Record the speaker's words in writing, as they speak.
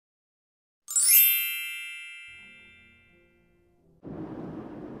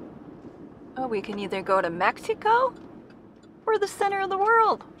Oh, we can either go to Mexico or the center of the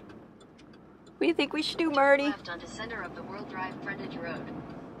world. What do you think we should do, Marty? Left onto Center of the World Drive frontage road.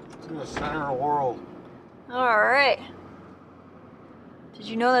 It's in the center of the world. All right. Did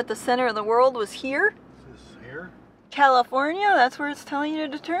you know that the center of the world was here? Is this here? California, that's where it's telling you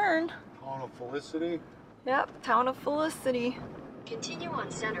to turn. Town of Felicity? Yep, town of Felicity. Continue on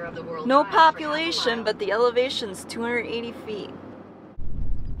Center of the World No Drive for half a population, mile. but the elevation's 280 feet.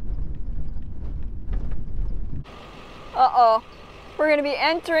 Uh-oh. We're gonna be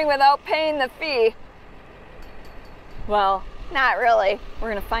entering without paying the fee. Well, not really. We're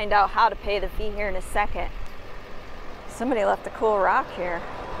gonna find out how to pay the fee here in a second. Somebody left a cool rock here.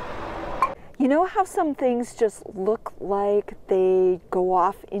 You know how some things just look like they go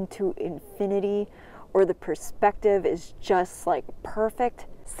off into infinity, or the perspective is just like perfect?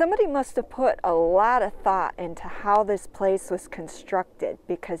 Somebody must have put a lot of thought into how this place was constructed,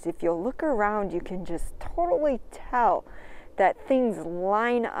 because if you look around, you can just totally tell that things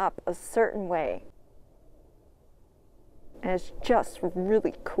line up a certain way. And it's just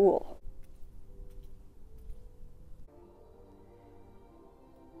really cool.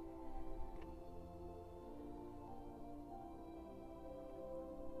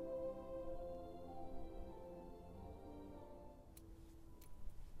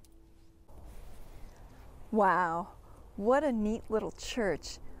 Wow, what a neat little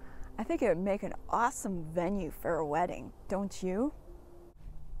church. I think it would make an awesome venue for a wedding, don't you?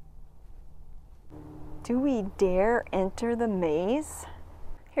 Do we dare enter the maze?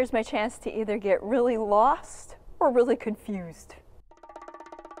 Here's my chance to either get really lost or really confused.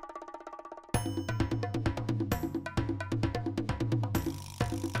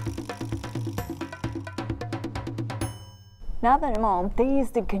 Now that I'm all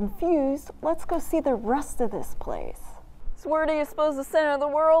dazed and confused, let's go see the rest of this place. So where do you suppose the center of the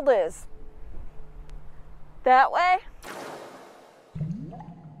world is? That way?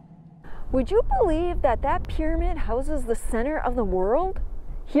 Would you believe that that pyramid houses the center of the world?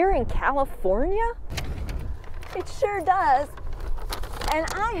 Here in California? It sure does. And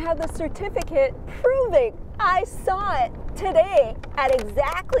I have the certificate proving I saw it today at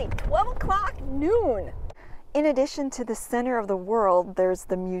exactly 12 o'clock noon. In addition to the center of the world, there's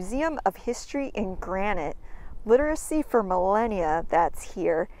the Museum of History in Granite, Literacy for Millennia, that's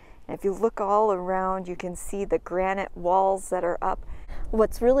here. And if you look all around, you can see the granite walls that are up.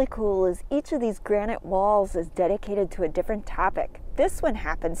 What's really cool is each of these granite walls is dedicated to a different topic. This one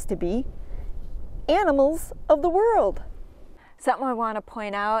happens to be animals of the world. Something I want to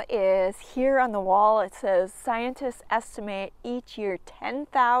point out is here on the wall it says scientists estimate each year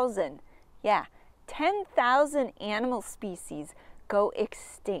 10,000, 10,000 animal species go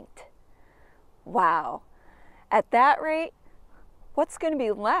extinct. Wow. At that rate, what's going to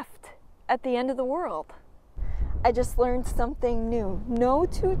be left at the end of the world? I just learned something new. No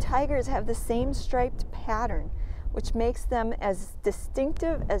two tigers have the same striped pattern, which makes them as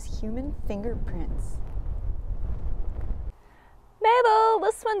distinctive as human fingerprints. Mabel,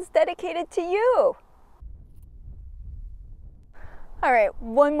 this one's dedicated to you. All right,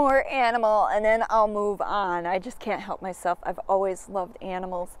 one more animal and then I'll move on. I just can't help myself. I've always loved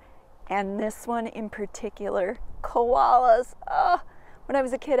animals. And this one in particular, koalas. Oh, when I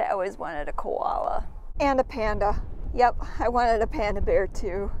was a kid, I always wanted a koala. And a panda. Yep, I wanted a panda bear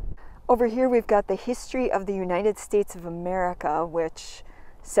too. Over here we've got the history of the United States of America, which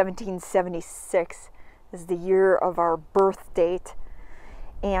 1776 is the year of our birth date.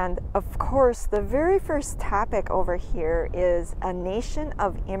 And of course, the very first topic over here is a nation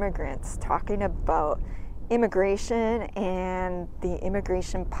of immigrants, talking about immigration and the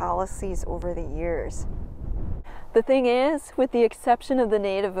immigration policies over the years. The thing is, with the exception of the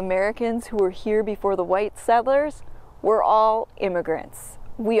Native Americans who were here before the white settlers, we're all immigrants.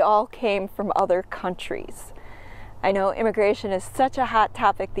 We all came from other countries. I know immigration is such a hot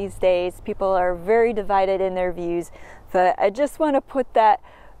topic these days. People are very divided in their views, but I just want to put that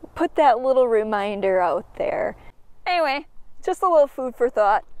little reminder out there. Anyway, just a little food for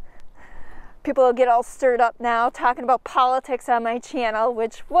thought. People will get all stirred up now talking about politics on my channel,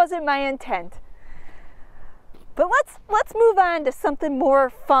 which wasn't my intent. But let's move on to something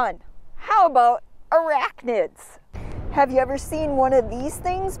more fun. How about arachnids? Have you ever seen one of these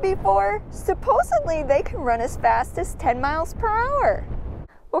things before? Supposedly they can run as fast as 10 miles per hour.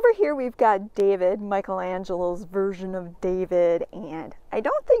 Over here we've got David, Michelangelo's version of David, and I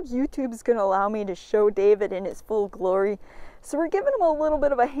don't think YouTube's gonna allow me to show David in his full glory, so we're giving him a little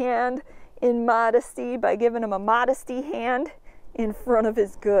bit of a hand in modesty by giving him a modesty hand in front of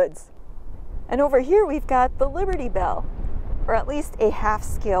his goods. And over here we've got the Liberty Bell. or at least a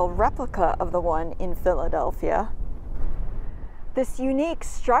half-scale replica of the one in Philadelphia. This unique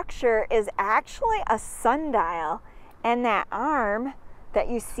structure is actually a sundial, and that arm that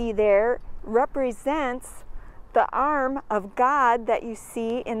you see there represents the arm of God that you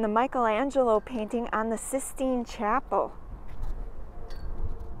see in the Michelangelo painting on the Sistine Chapel.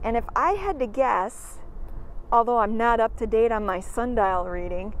 And if I had to guess, although I'm not up to date on my sundial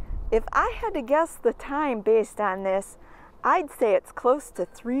reading, if I had to guess the time based on this, I'd say it's close to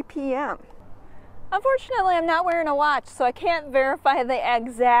 3 p.m. Unfortunately, I'm not wearing a watch, so I can't verify the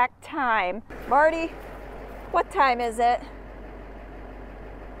exact time. Marty, what time is it?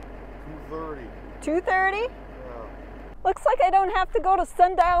 2:30. 2:30? Yeah. Looks like I don't have to go to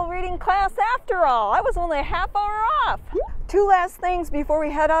sundial reading class after all. I was only a half hour off. Two last things before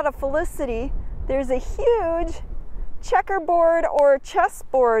we head out of Felicity. There's a huge checkerboard or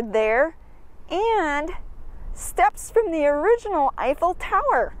chessboard there, and steps from the original Eiffel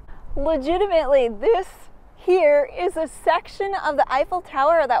Tower. Legitimately, this here is a section of the Eiffel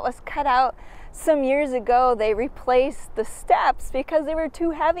Tower that was cut out some years ago. They replaced the steps because they were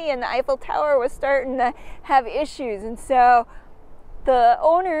too heavy and the Eiffel Tower was starting to have issues. And so the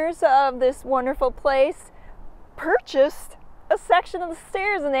owners of this wonderful place purchased a section of the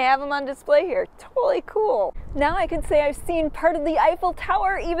stairs, and they have them on display here. Totally cool. Now I can say I've seen part of the Eiffel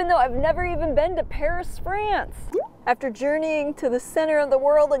Tower even though I've never even been to Paris, France. After journeying to the center of the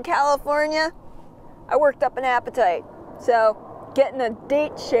world in California, I worked up an appetite. So getting a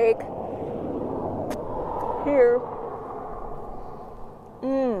date shake here.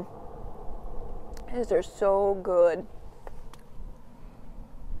 These are so good.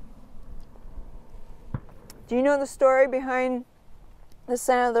 Do you know the story behind the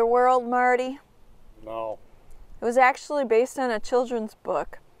center of the world, Marty? No. It was actually based on a children's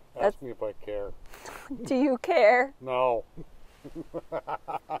book. Ask me if I care. Do you care? No.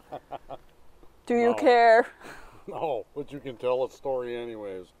 Do you care? No, but you can tell a story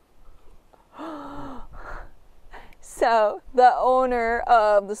anyways. So the owner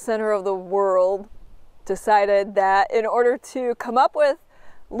of the center of the world decided that in order to come up with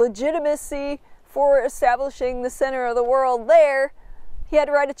legitimacy for establishing the center of the world there, he had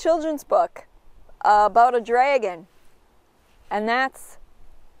to write a children's book about a dragon. And that's,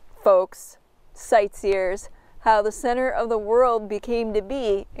 folks, sightseers, how the center of the world became to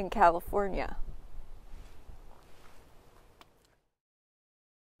be in California.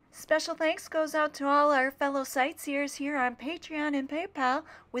 Special thanks goes out to all our fellow sightseers here on Patreon and PayPal.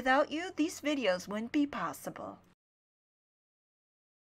 Without you, these videos wouldn't be possible.